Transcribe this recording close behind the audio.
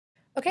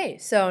Okay,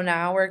 so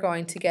now we're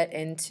going to get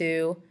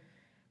into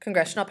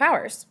congressional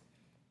powers.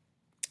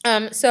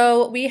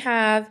 So we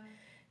have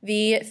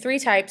the three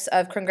types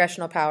of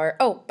congressional power.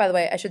 Oh, by the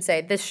way, I should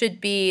say this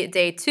should be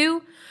day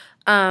 2.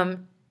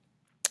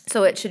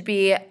 So it should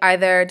be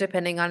either,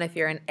 depending on if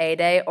you're an A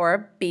day or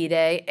a B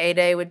day. A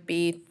day would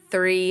be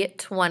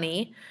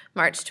 3/20,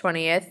 March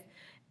 20th,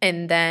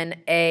 and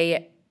then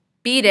a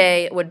B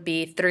day would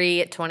be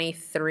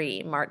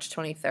 3/23, March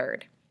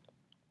 23rd.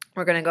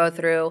 We're going to go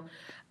through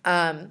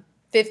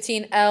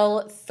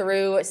 15L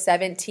through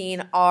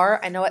 17R.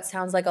 I know it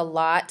sounds like a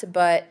lot,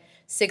 but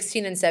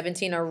 16 and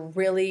 17 are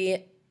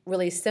really,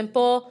 really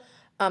simple.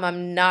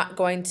 I'm not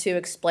going to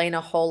explain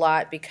a whole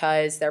lot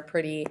because they're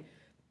pretty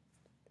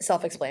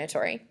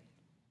self-explanatory.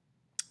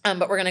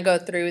 But we're going to go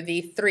through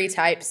the three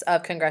types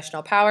of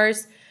congressional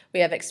powers. We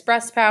have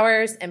express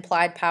powers,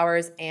 implied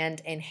powers, and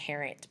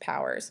inherent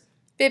powers.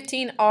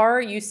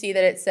 15R, you see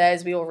that it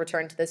says we will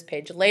return to this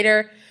page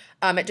later.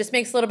 It just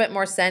makes a little bit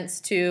more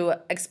sense to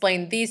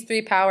explain these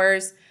three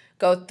powers,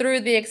 go through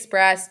the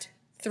expressed,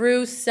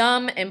 through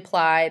some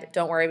implied.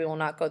 Don't worry, we will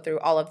not go through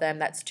all of them.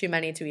 That's too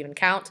many to even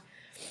count.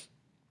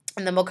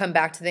 And then we'll come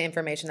back to the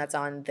information that's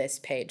on this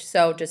page.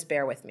 So just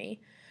bear with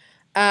me.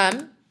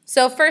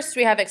 So first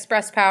we have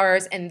express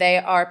powers, and they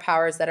are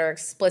powers that are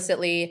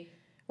explicitly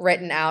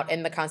written out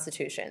in the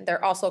Constitution.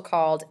 They're also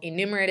called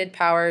enumerated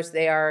powers.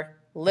 They are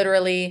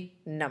literally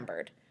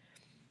numbered.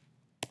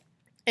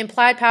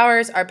 Implied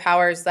powers are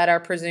powers that are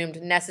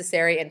presumed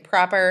necessary and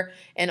proper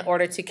in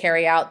order to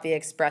carry out the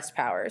expressed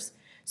powers.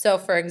 So,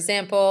 for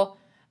example,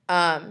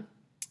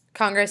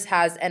 Congress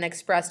has an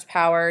expressed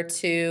power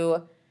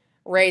to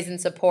raise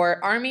and support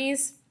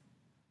armies.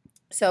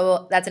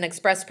 So that's an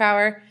expressed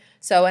power.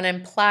 So an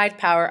implied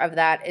power of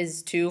that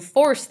is to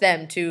force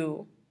them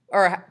to,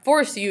 or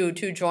force you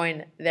to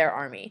join their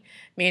army,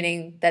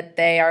 meaning that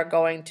they are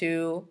going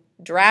to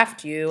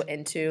draft you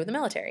into the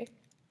military.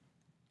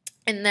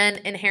 And then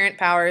inherent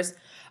powers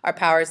are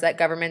powers that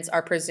governments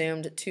are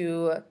presumed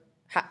to,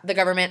 the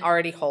government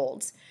already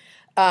holds.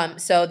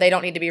 So they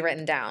don't need to be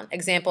written down.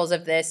 Examples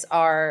of this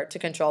are to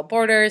control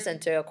borders and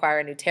to acquire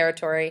a new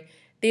territory.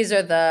 These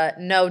are the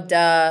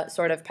no-duh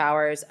sort of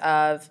powers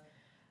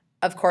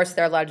of course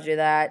they're allowed to do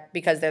that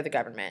because they're the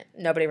government.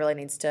 Nobody really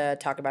needs to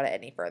talk about it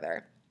any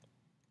further.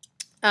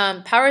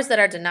 Powers that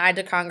are denied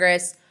to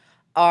Congress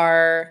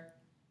are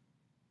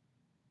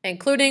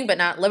including but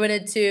not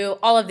limited to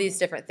all of these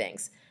different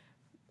things.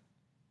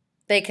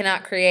 They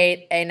cannot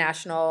create a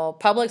national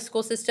public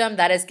school system.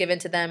 That is given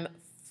to them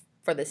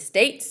for the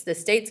states. The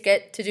states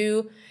get to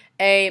do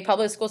a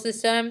public school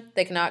system.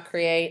 They cannot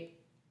create,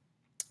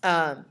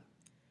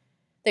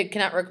 they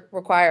cannot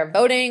require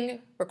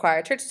voting,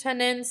 require church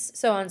attendance,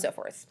 so on and so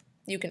forth.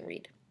 You can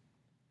read.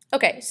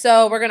 Okay,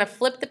 so we're going to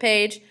flip the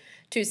page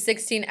to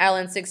 16L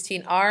and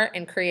 16R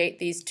and create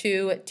these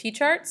two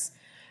T-charts.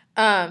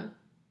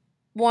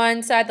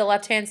 One side, the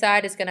left-hand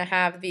side, is going to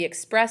have the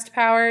expressed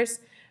powers,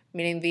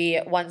 meaning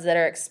the ones that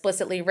are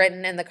explicitly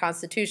written in the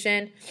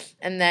Constitution,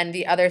 and then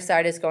the other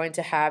side is going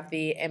to have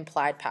the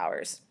implied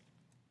powers.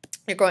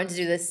 You're going to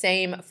do the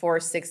same for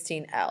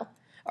 16L,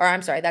 or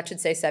I'm sorry, that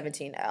should say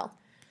 17L.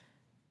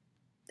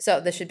 So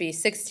this should be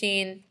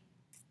 16,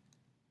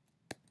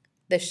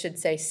 this should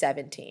say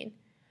 17.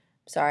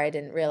 Sorry, I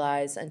didn't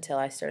realize until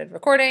I started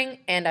recording,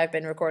 and I've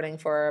been recording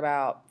for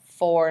about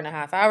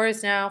 4.5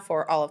 hours now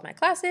for all of my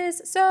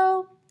classes,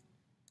 so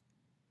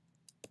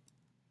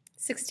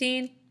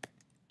 16,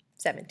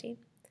 17.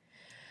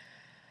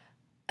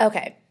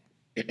 Okay.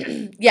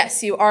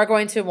 Yes, you are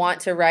going to want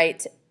to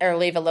write or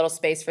leave a little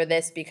space for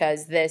this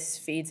because this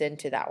feeds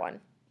into that one.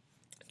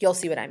 You'll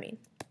see what I mean.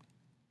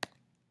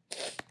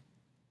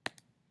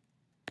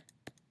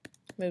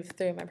 Move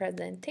through my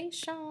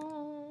presentation.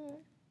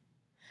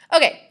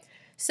 Okay,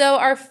 so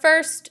our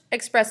first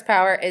express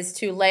power is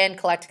to lay and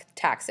collect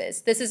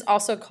taxes. This is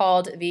also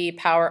called the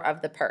power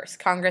of the purse.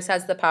 Congress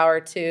has the power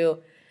to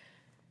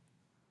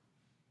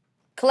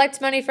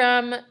collect money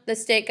from the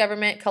state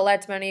government,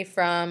 collect money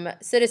from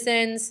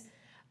citizens,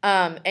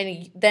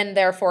 and then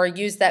therefore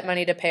use that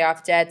money to pay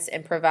off debts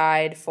and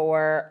provide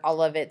for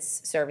all of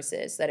its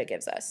services that it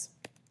gives us.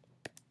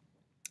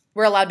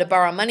 We're allowed to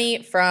borrow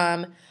money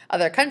from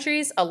other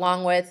countries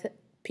along with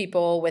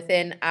people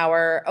within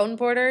our own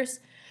borders.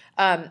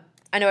 I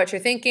know what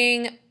you're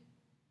thinking.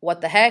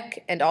 What the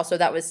heck? And also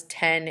that was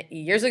 10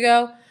 years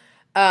ago.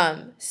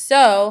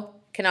 So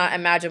cannot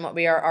imagine what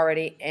we are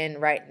already in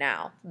right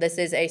now. This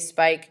is a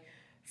spike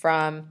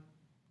from,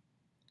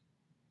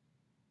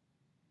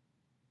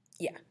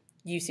 yeah,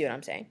 you see what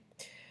I'm saying.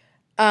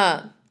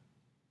 The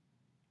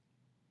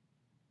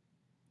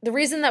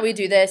reason that we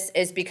do this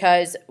is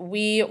because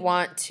we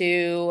want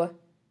to,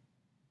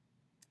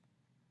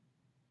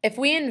 if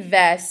we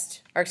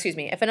invest, or excuse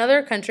me, if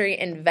another country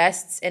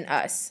invests in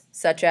us,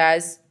 such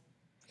as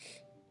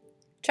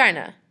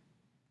China,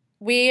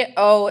 we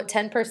owe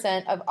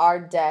 10% of our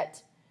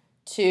debt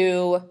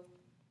to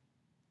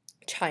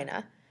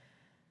China.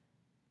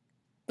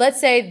 Let's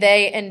say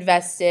they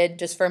invested,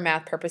 just for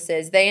math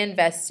purposes, they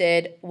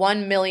invested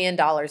 $1 million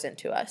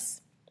into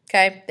us.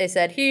 Okay, they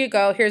said, here you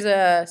go. Here's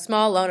a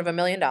small loan of $1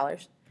 million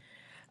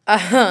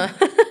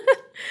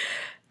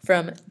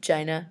from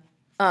China.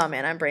 Oh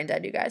man, I'm brain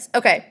dead, you guys.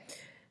 Okay,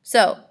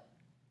 so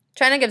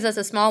China gives us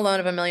a small loan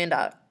of $1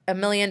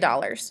 million.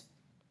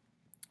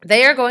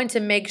 They are going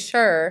to make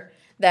sure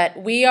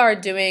that we are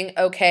doing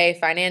okay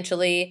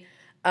financially,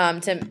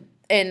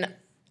 in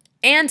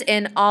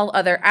all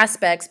other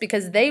aspects,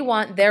 because they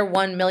want their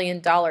 $1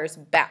 million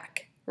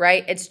back,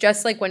 right? It's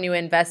just like when you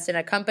invest in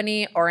a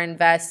company or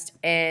invest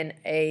in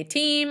a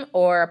team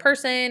or a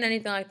person,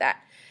 anything like that.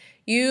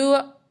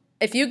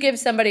 If you give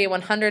somebody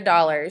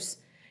 $100,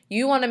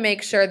 you want to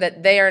make sure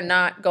that they are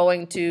not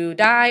going to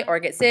die or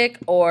get sick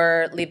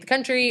or leave the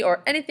country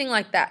or anything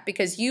like that,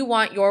 because you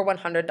want your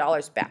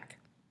 $100 back.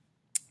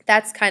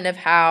 That's kind of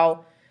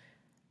how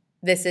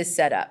this is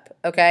set up,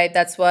 okay?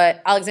 That's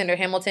what Alexander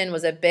Hamilton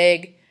was, a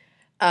big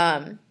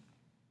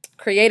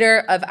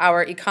creator of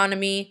our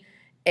economy,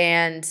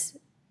 and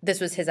this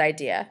was his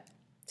idea.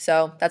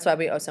 So that's why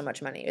we owe so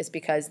much money, is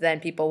because then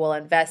people will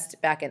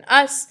invest back in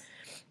us,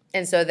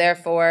 and so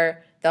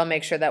therefore they'll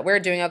make sure that we're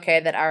doing okay,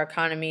 that our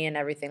economy and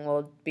everything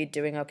will be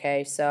doing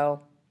okay,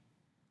 so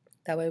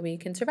that way we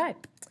can survive.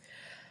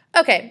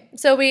 Okay,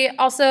 so we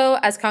also,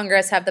 as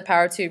Congress, have the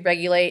power to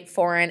regulate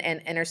foreign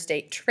and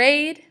interstate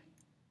trade.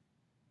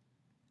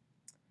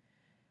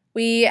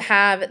 We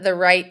have the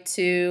right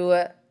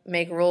to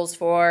make rules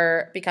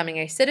for becoming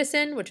a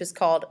citizen, which is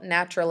called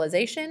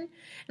naturalization.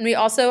 And we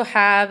also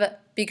have,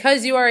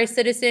 because you are a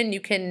citizen,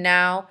 you can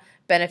now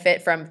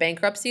benefit from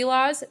bankruptcy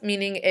laws,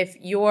 meaning if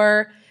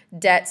your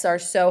debts are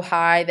so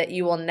high that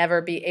you will never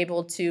be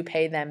able to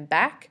pay them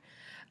back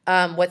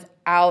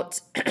without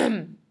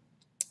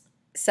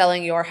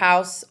selling your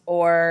house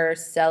or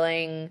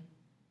selling,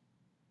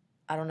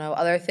 I don't know,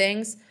 other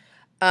things,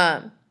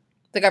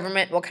 the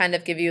government will kind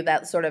of give you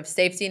that sort of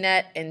safety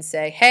net and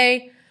say,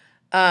 hey,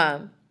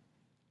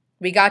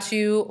 we got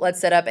you. Let's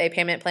set up a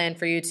payment plan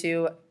for you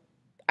to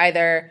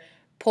either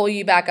pull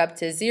you back up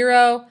to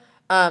zero,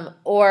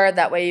 or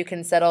that way you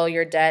can settle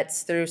your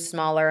debts through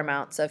smaller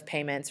amounts of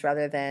payments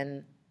rather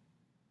than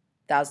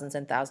thousands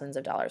and thousands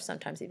of dollars,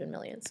 sometimes even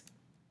millions.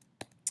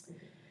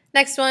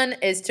 Next one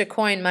is to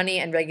coin money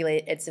and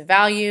regulate its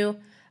value,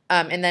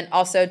 and then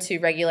also to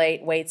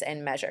regulate weights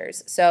and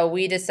measures. So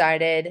we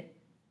decided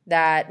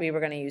that we were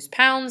going to use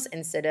pounds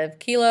instead of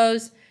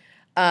kilos,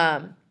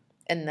 and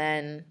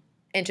then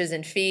inches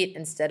and feet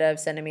instead of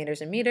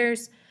centimeters and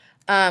meters.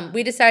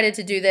 We decided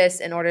to do this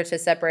in order to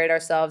separate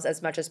ourselves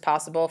as much as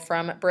possible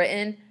from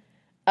Britain.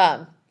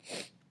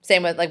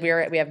 Same with, like,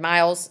 we have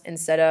miles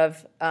instead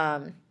of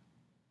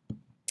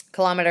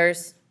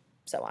kilometers,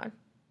 so on.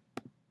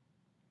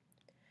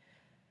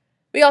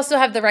 We also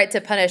have the right to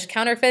punish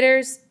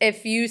counterfeiters.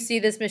 If you see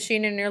this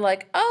machine and you're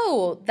like,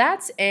 oh,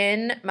 that's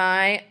in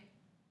my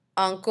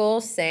Uncle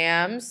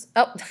Sam's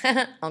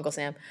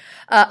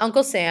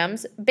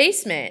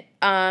basement.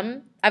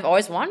 I've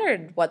always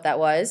wondered what that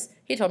was.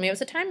 He told me it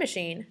was a time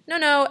machine.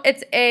 No,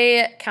 it's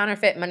a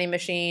counterfeit money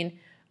machine.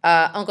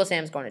 Uncle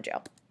Sam's going to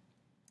jail.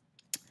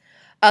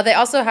 They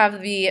also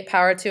have the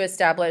power to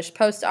establish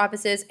post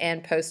offices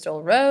and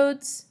postal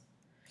roads.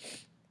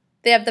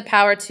 They have the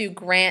power to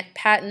grant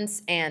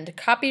patents and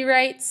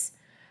copyrights.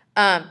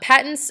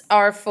 Patents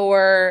are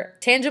for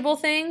tangible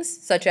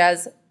things, such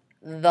as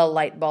the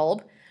light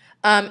bulb.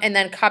 And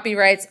then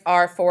copyrights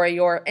are for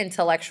your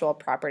intellectual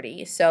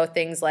property, so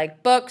things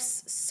like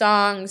books,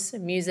 songs,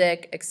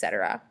 music,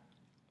 etc.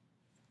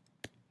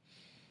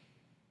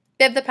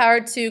 They have the power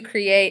to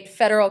create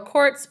federal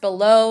courts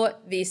below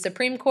the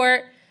Supreme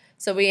Court.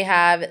 So we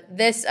have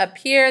this up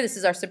here. This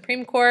is our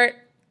Supreme Court.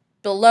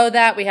 Below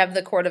that, we have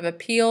the Court of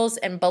Appeals,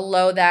 and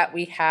below that,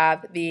 we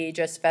have the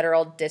just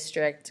federal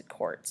district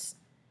courts.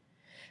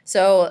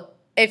 So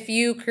if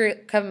you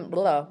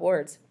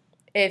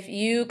if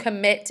you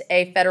commit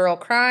a federal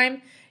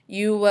crime,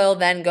 you will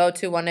then go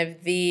to one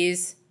of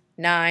these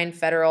 9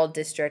 federal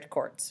district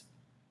courts.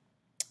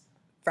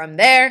 From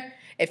there,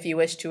 if you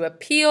wish to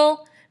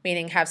appeal,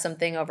 meaning have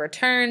something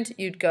overturned,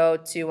 you'd go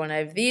to one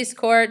of these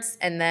courts,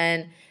 and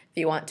then if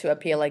you want to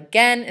appeal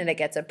again and it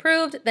gets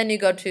approved, then you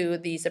go to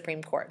the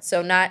Supreme Court.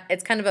 So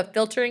it's kind of a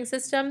filtering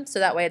system, so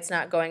that way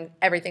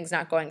everything's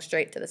not going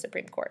straight to the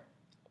Supreme Court.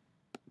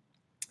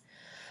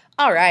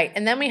 All right,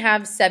 and then we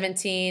have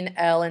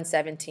 17L and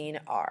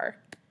 17R.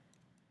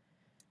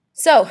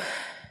 So,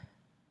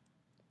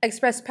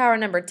 express power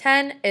number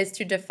 10 is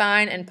to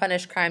define and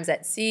punish crimes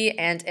at sea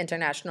and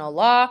international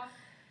law.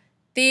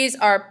 These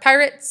are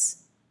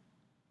pirates,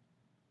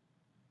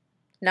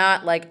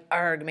 not like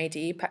arg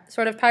matey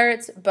sort of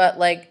pirates, but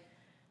like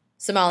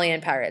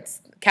Somalian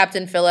pirates.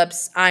 Captain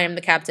Phillips, I am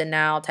the captain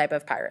now type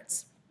of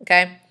pirates,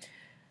 okay?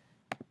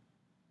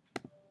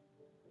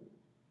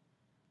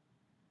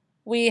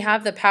 We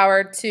have the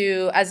power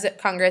to, as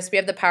Congress, we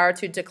have the power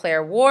to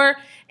declare war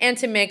and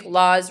to make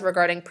laws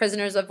regarding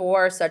prisoners of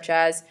war, such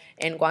as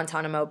in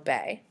Guantanamo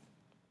Bay.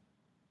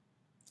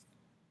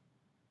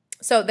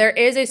 So there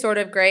is a sort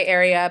of gray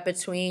area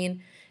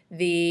between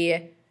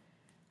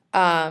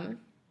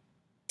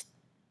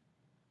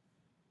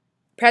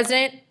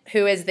president,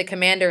 who is the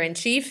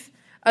commander-in-chief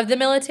of the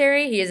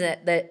military. He is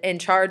in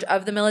charge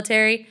of the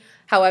military.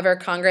 However,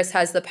 Congress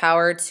has the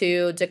power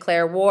to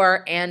declare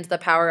war and the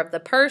power of the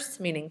purse,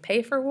 meaning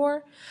pay for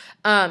war.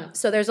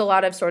 So there's a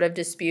lot of sort of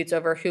disputes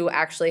over who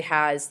actually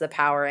has the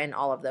power in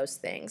all of those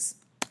things.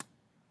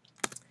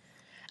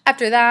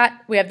 After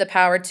that, we have the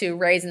power to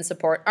raise and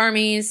support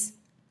armies,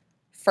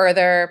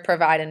 further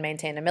provide and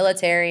maintain a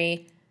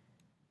military,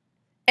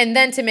 and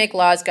then to make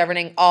laws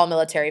governing all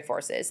military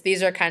forces.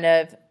 These are kind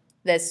of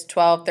this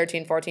 12,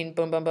 13, 14,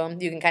 boom, boom,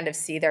 boom. You can kind of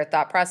see their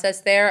thought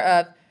process there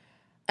of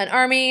an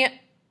army,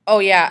 oh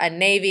yeah, a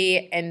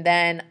navy, and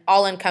then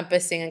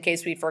all-encompassing in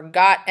case we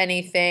forgot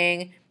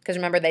anything. Because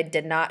remember, they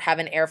did not have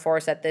an Air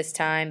Force at this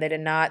time. They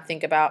did not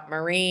think about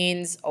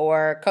Marines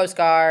or Coast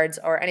Guards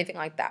or anything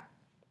like that.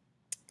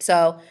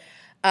 So,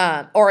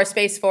 or a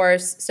Space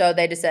Force. So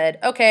they just said,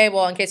 okay,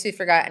 well, in case we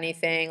forgot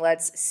anything,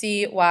 let's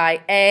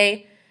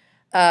CYA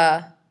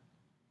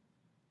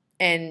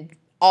and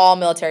all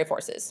military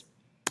forces.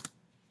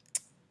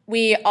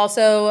 We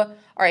also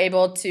are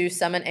able to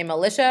summon a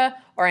militia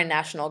or a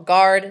National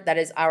Guard. That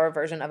is our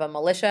version of a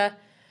militia.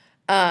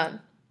 And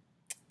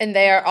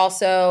they are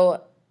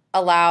also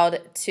allowed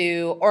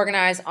to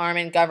organize, arm,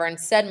 and govern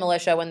said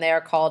militia when they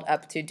are called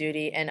up to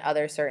duty in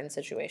other certain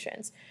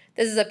situations.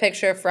 This is a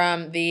picture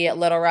from the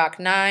Little Rock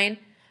Nine.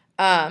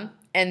 And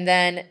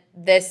then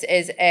this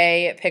is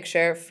a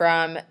picture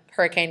from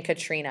Hurricane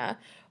Katrina,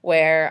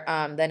 where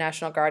the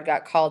National Guard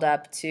got called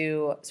up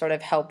to sort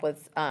of help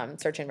with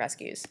search and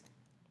rescues.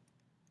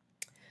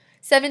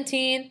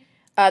 17,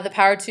 the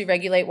power to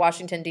regulate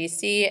Washington,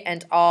 D.C.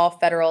 and all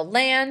federal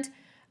land.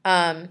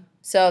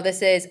 So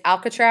this is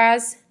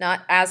Alcatraz,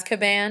 not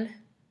Azkaban.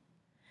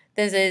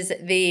 This is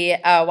the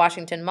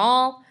Washington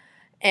Mall.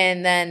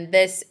 And then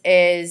this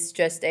is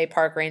just a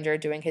park ranger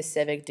doing his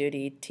civic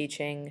duty,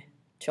 teaching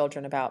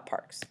children about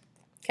parks.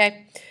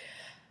 Okay?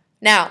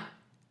 Now,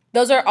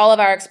 those are all of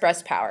our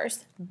express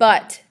powers.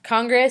 But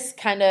Congress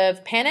kind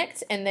of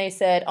panicked and they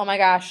said, oh my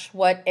gosh,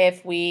 what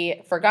if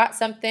we forgot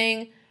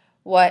something?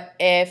 What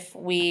if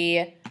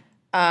we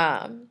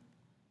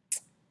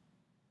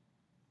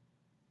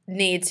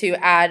need to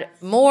add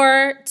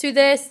more to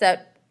this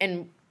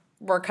and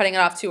we're cutting it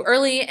off too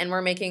early and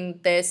we're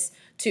making this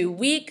too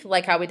weak,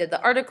 like how we did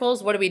the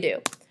articles? What do we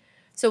do?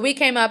 So we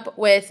came up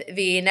with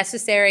the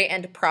necessary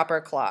and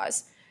proper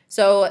clause.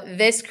 So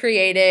this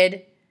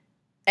created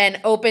an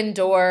open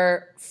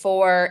door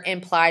for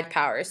implied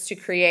powers to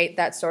create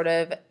that sort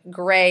of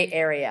gray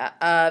area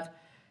of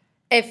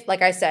if,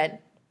 like I said,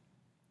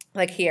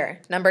 like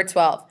here, number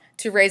 12,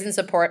 to raise and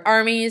support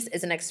armies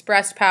is an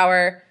expressed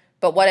power,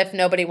 but what if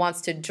nobody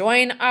wants to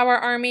join our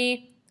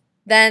army?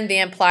 Then the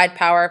implied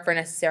power for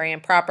necessary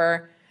and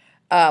proper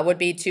would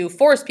be to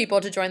force people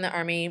to join the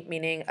army,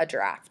 meaning a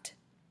draft.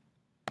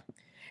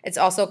 It's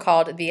also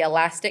called the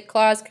elastic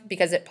clause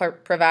because it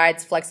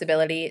provides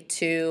flexibility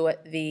to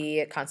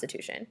the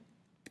Constitution.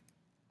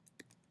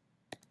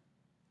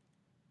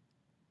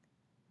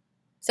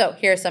 So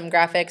here are some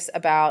graphics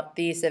about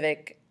the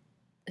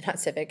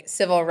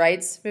civil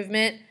rights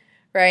movement,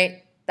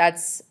 right?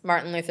 That's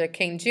Martin Luther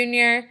King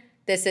Jr.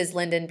 This is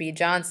Lyndon B.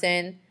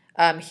 Johnson.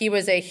 He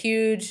was a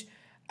huge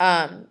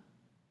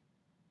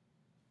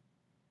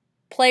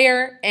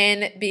player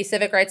in the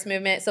civil rights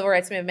movement.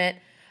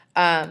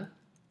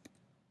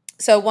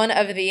 So one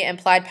of the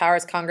implied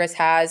powers Congress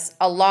has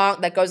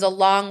that goes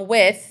along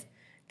with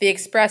the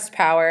expressed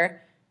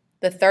power,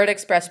 the third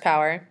expressed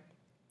power,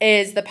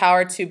 is the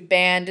power to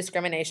ban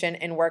discrimination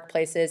in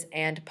workplaces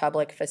and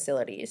public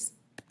facilities.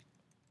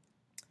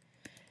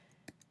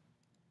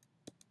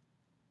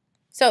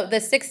 So the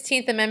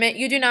 16th Amendment,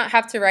 you do not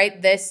have to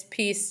write this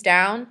piece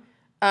down.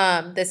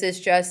 This is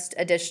just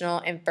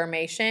additional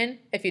information.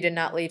 If you did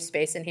not leave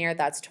space in here,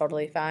 that's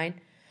totally fine.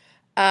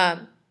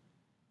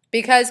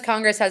 Because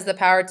Congress has the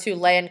power to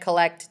lay and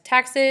collect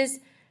taxes,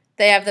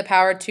 they have the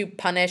power to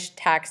punish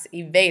tax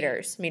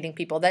evaders, meaning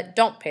people that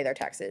don't pay their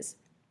taxes.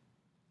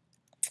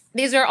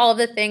 These are all of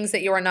the things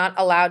that you are not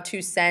allowed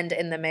to send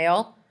in the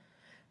mail.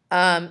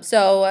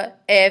 So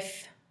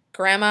if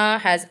Grandma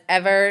has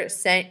ever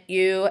sent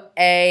you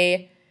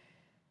a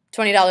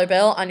 $20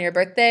 bill on your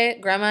birthday,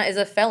 Grandma is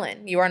a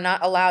felon. You are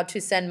not allowed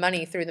to send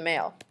money through the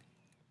mail.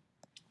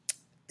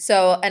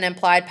 So an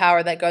implied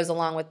power that goes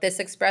along with this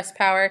express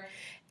power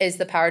is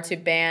the power to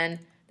ban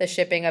the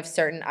shipping of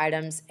certain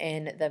items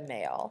in the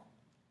mail.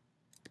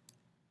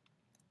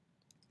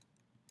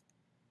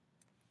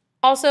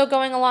 Also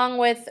going along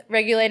with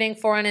regulating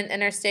foreign and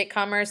interstate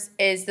commerce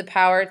is the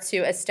power to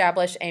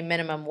establish a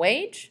minimum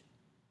wage.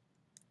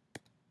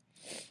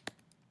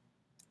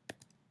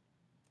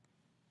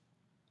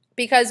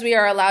 Because we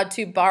are allowed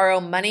to borrow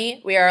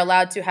money, we are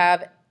allowed to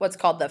have what's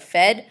called the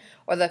Fed,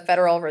 or the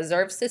Federal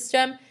Reserve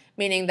System,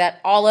 meaning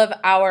that all of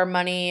our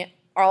money,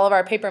 all of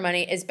our paper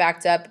money is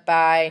backed up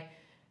by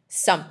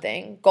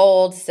something,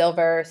 gold,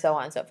 silver, so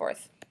on and so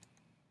forth.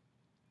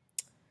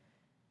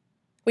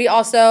 We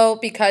also,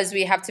 because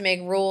we have to make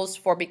rules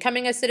for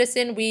becoming a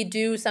citizen, we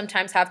do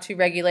sometimes have to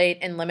regulate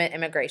and limit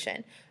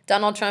immigration.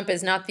 Donald Trump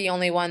is not the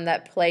only one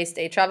that placed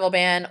a travel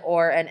ban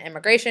or an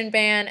immigration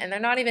ban, and they're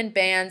not even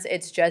bans.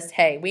 It's just,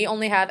 hey, we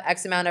only have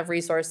X amount of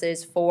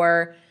resources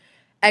for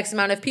X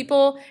amount of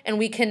people, and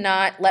we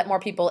cannot let more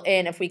people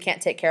in if we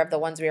can't take care of the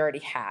ones we already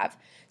have.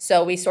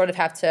 So we sort of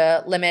have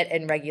to limit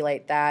and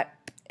regulate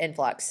that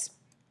influx.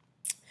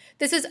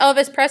 This is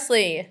Elvis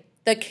Presley,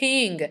 the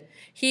king.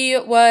 He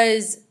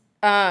was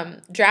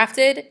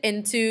drafted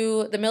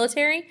into the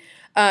military.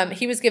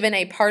 He was given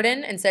a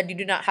pardon and said, you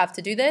do not have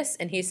to do this.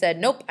 And he said,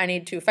 nope, I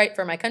need to fight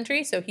for my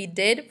country. So he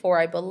did for,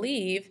 I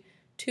believe,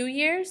 2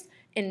 years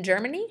in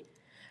Germany.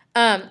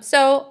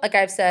 So, like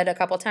I've said a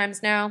couple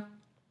times now,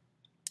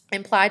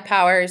 implied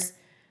powers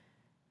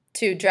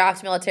to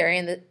draft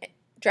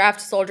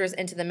soldiers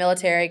into the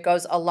military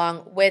goes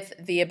along with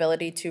the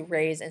ability to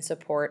raise and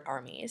support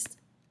armies.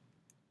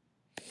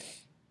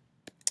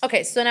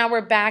 Okay, so now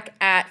we're back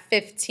at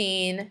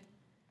 15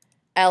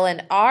 L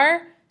and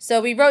R.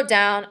 So we wrote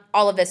down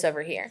all of this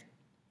over here.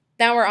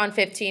 Now we're on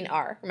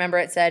 15R. Remember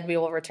it said we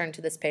will return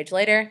to this page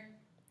later?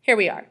 Here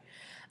we are.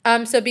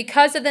 So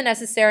because of the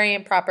necessary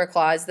and proper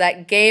clause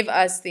that gave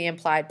us the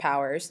implied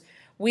powers,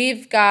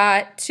 we've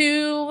got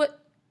two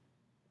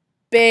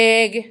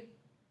opposing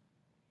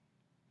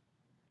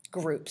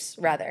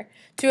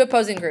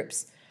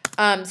groups.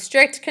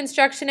 Strict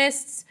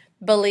constructionists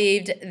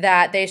believed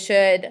that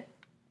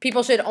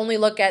people should only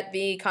look at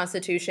the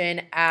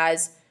Constitution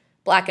as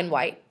black and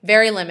white,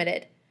 very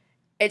limited.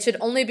 It should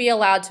only be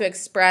allowed to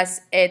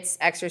express its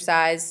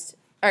expressed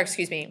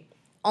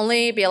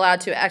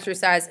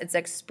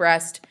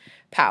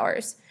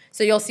powers.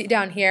 So you'll see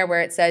down here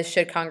where it says,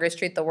 should Congress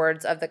treat the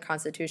words of the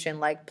Constitution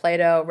like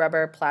Play-Doh,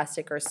 rubber,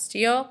 plastic, or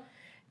steel?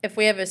 If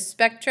we have a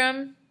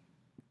spectrum,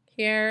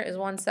 here is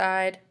one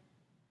side.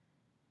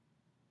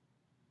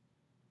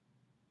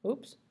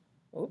 Oops.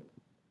 Oop.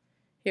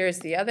 Here's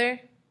the other.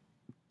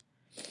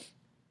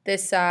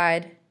 This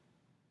side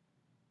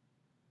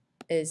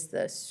is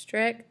the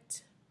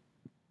strict.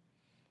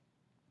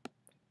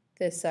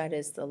 This side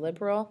is the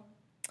liberal.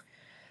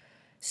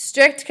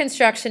 Strict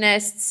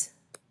constructionists,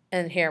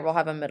 and here we'll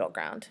have a middle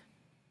ground.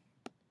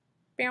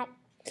 Okay.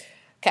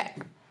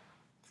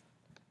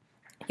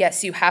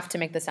 Yes, you have to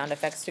make the sound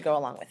effects to go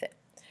along with it.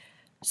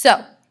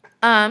 So,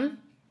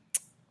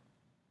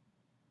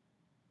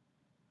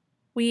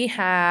 we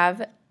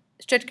have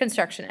strict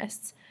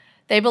constructionists.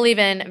 They believe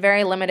in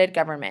very limited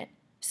government.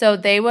 So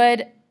they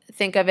would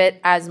think of it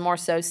as more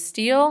so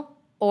steel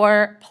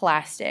or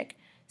plastic.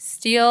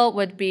 Steel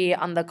would be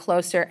on the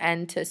closer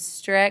end to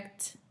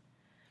strict.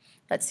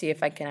 Let's see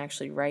if I can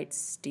actually write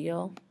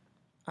steel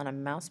on a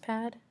mouse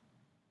pad.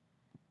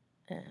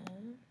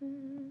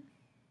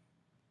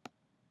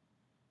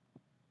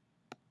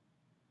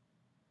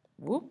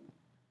 Whoop.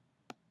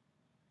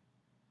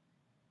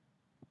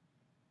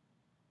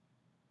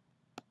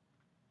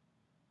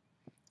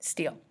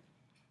 Steel.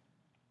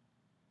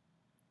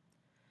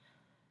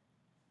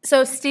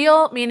 So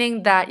steel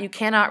meaning that you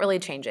cannot really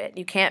change it.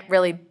 You can't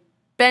really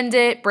bend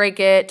it, break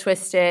it,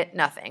 twist it,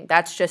 nothing.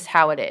 That's just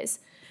how it is.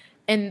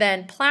 And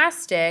then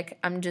plastic,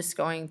 I'm just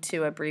going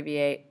to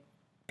abbreviate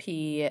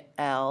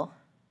PL.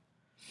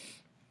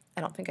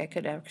 I don't think I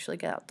could actually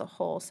get out the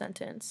whole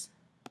sentence.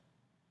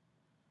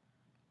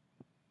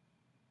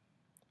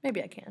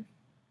 Maybe I can.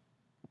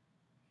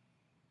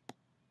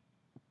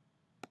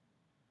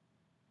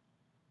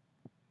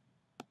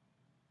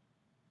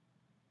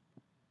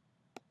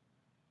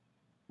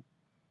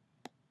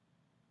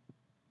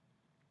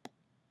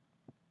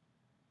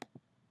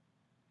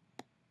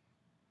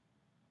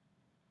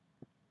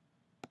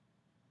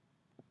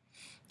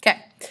 Okay.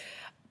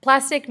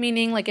 Plastic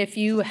meaning like if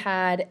you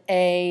had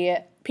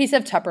a piece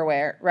of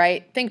Tupperware,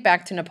 right? Think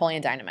back to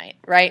Napoleon Dynamite,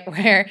 right?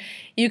 Where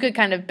you could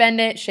kind of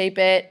bend it, shape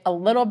it a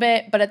little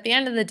bit, but at the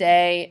end of the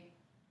day,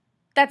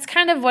 that's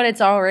kind of what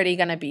it's already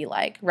going to be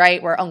like,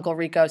 right? Where Uncle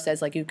Rico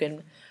says like you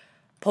can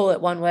pull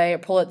it one way or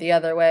pull it the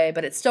other way,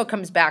 but it still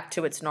comes back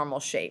to its normal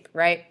shape,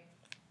 right?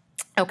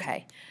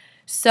 Okay.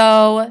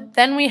 So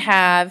then we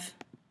have,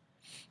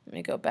 let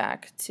me go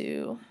back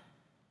to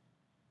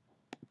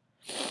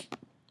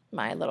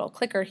my little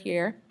clicker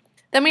here.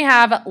 Then we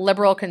have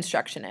liberal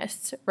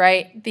constructionists,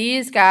 right?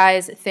 These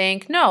guys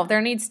think, no, there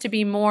needs to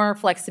be more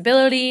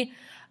flexibility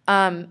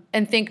and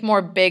think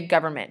more big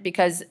government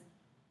because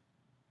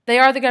they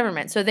are the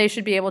government. So they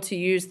should be able to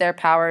use their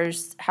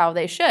powers how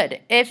they should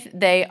if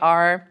they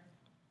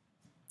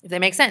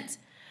make sense.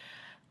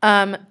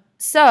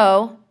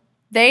 So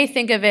they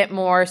think of it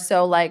more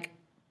so like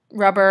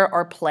rubber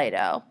or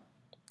Play-Doh,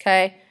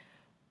 okay?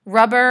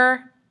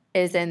 Rubber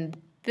is in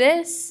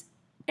this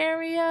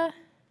area.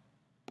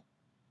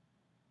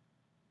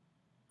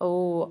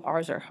 Oh,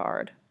 ours are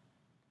hard.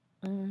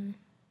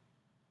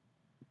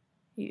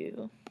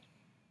 You.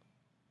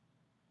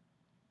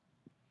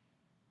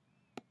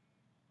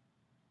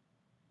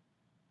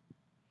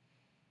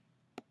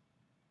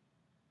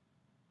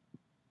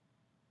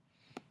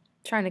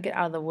 Trying to get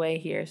out of the way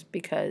here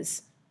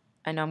because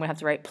I know I'm going to have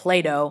to write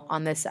Play-Doh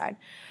on this side.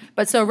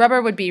 But so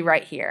rubber would be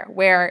right here,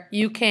 where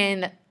you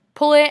can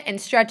pull it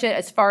and stretch it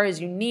as far as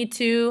you need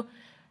to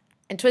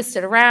and twist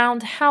it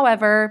around.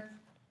 However,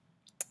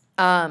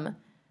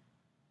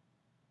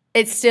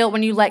 it's still,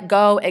 when you let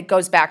go, it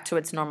goes back to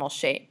its normal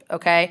shape,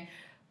 okay?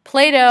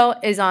 Play-Doh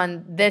is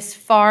on this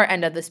far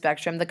end of the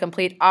spectrum, the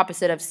complete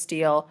opposite of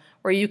steel,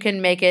 where you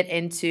can make it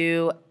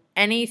into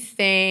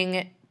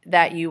anything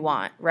that you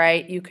want,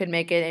 right? You could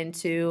make it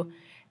into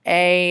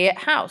a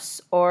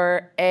house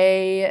or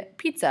a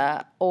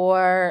pizza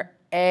or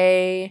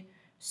a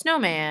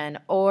snowman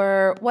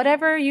or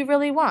whatever you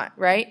really want,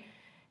 right?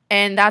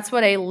 And that's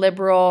what a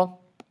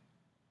liberal,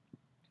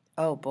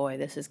 oh boy,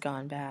 this has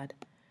gone bad.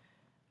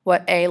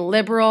 What a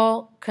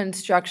liberal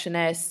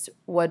constructionist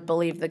would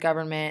believe the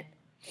government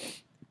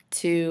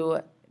to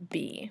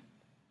be.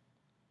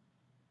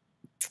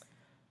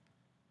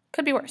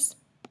 Could be worse.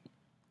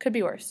 Could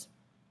be worse.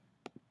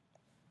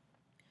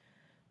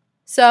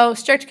 So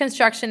strict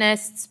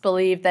constructionists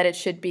believe that it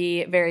should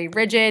be very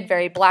rigid,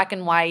 very black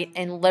and white,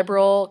 and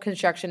liberal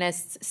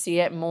constructionists see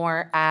it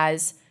more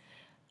as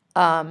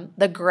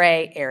the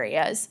gray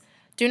areas.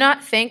 Do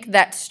not think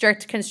that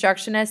strict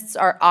constructionists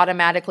are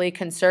automatically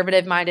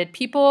conservative-minded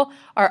people,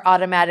 are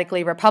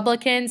automatically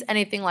Republicans,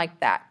 anything like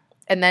that.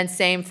 And then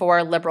same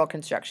for liberal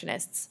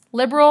constructionists.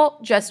 Liberal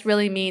just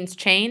really means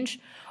change,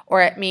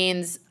 or it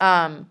means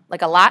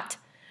like a lot.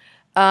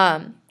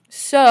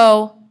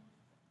 So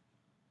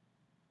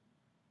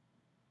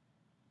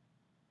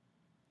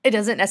it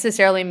doesn't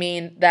necessarily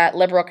mean that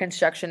liberal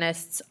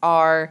constructionists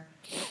are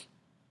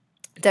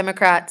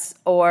Democrats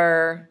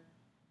or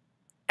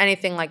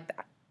anything like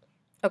that.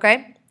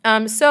 Okay?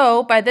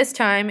 So by this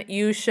time,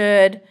 you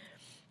should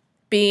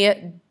be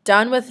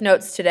done with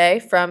notes today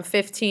from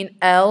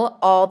 15L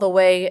all the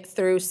way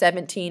through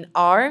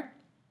 17R.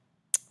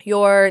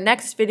 Your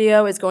next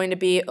video is going to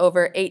be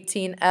over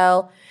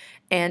 18L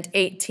and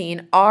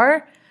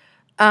 18R.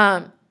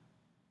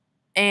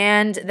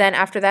 And then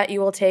after that, you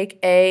will take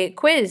a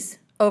quiz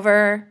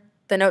over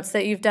the notes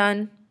that you've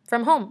done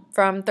from home,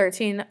 from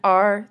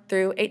 13R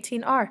through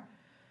 18R.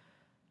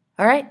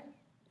 All right.